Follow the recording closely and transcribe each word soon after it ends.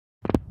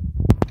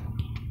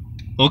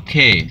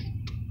Okay,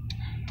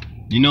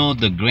 you know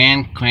the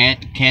Grand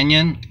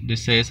Canyon, they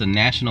say it's a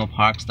national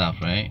park stuff,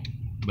 right?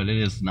 But it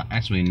is not,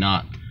 actually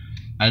not.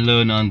 I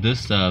learned on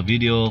this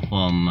video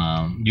from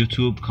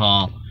YouTube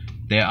called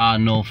 "There Are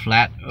No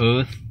Flat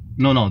Earth."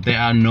 No, there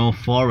are no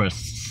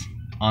forests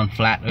on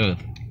flat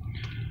Earth.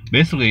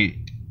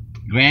 Basically,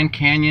 Grand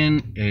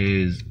Canyon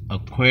is a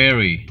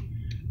quarry.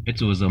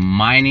 It was a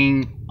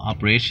mining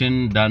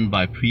operation done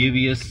by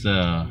previous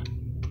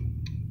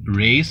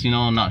race, you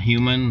know, not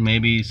human,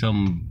 maybe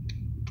some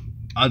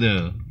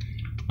other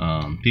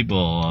people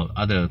or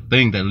other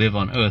thing that live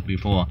on Earth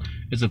before.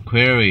 It's a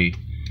quarry.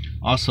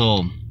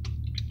 Also,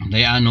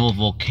 there are no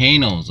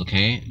volcanoes.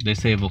 Okay, they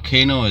say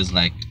volcano is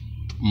like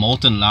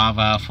molten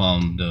lava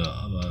from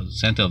the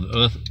center of the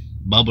Earth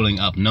bubbling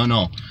up.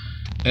 No,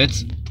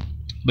 it's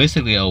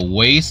basically a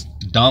waste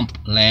dump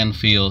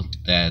landfill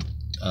that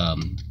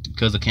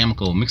because the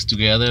chemical mixed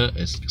together,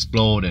 it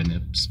explode and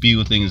it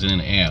spew things in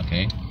the air.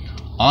 Okay.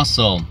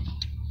 Also,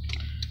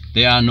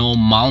 there are no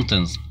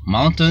mountains.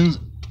 Mountains,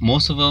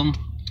 most of them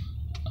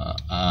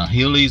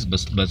hillies,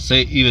 but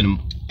say even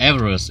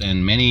Everest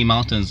and many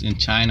mountains in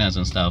China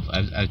and stuff.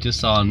 I just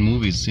saw in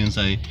movies since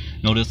I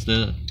noticed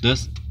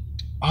this.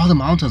 All the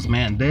mountains,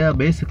 man, they are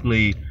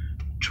basically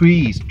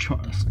trees,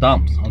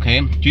 stumps.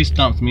 Okay, tree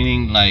stumps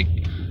meaning like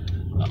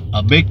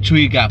a big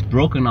tree got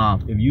broken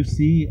off. If you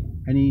see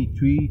any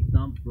tree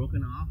stump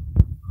broken off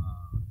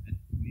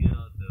near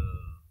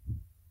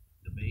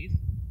the base,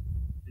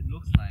 it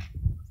looks like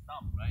a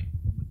stump, right?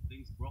 With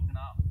things broken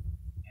off.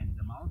 And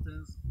the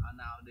mountains are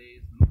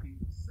nowadays looking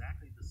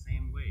exactly the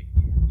same way.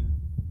 You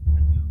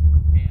have to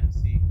compare and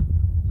see.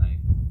 Like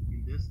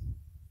in this,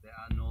 there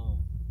are no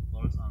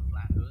forests on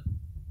flat Earth.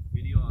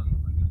 Video on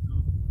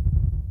YouTube,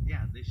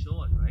 yeah, they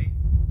show it, right?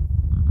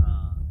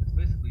 It's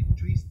basically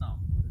tree stump.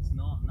 It's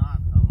not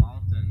a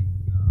mountain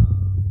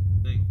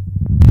thing.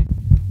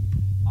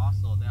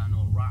 Also, there are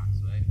no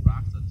rocks, right?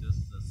 Rocks are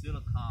just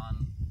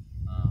silicon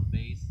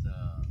based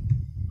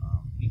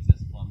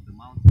pieces from the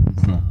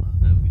mountains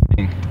that we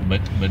think.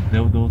 But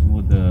those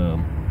were the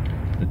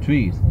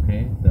trees,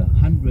 okay? The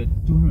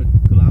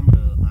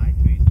 200-kilometer high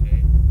trees,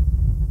 okay?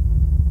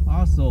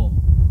 Also,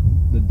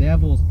 the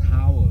Devil's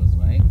Towers,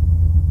 right?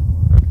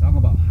 Talk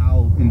about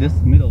how in this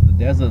middle of the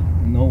desert,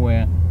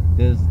 nowhere,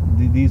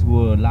 these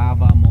were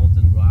lava,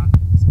 molten rock,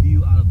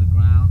 spew out of the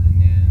ground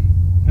and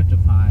then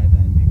petrified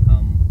and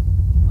become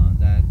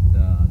that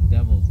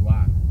Devil's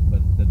Rock.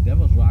 But the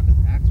Devil's Rock is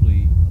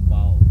actually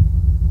about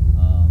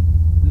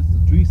this is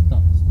the tree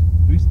stumps.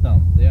 Tree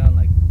stumps. There are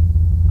like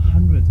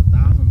hundreds of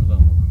thousands of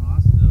them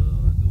across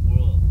the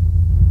world,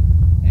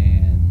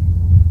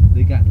 and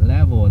they got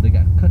leveled. They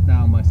got cut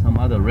down by some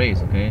other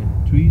race. Okay,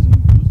 trees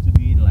used to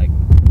be like.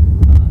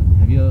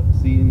 Have you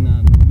seen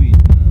the movie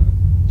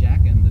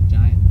Jack and the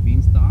Giant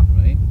Beanstalk?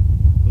 Right,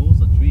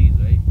 those are trees.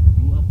 Right,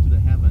 grew up to the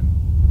heaven.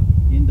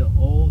 In the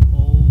old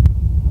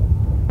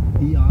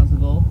eons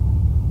ago,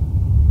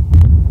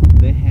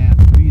 they had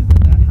trees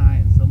that high,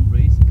 and some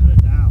race cut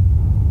it down.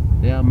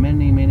 There are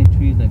many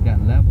trees that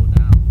got leveled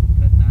down,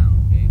 cut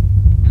down. Okay,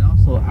 and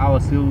also our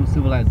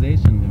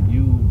civilization. If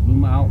you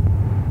zoom out,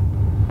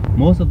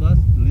 most of us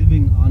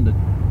living on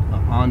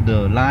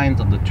the lines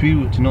of the tree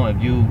roots. You know,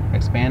 if you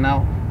expand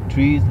out,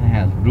 trees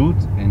has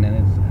roots, and then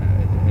it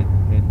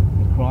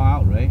crawl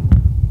out, right?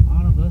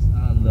 All of us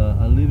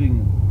are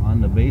living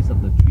on the base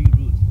of the tree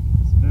roots.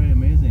 It's very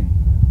amazing,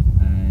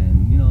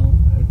 and you know,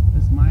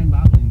 it's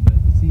mind-boggling.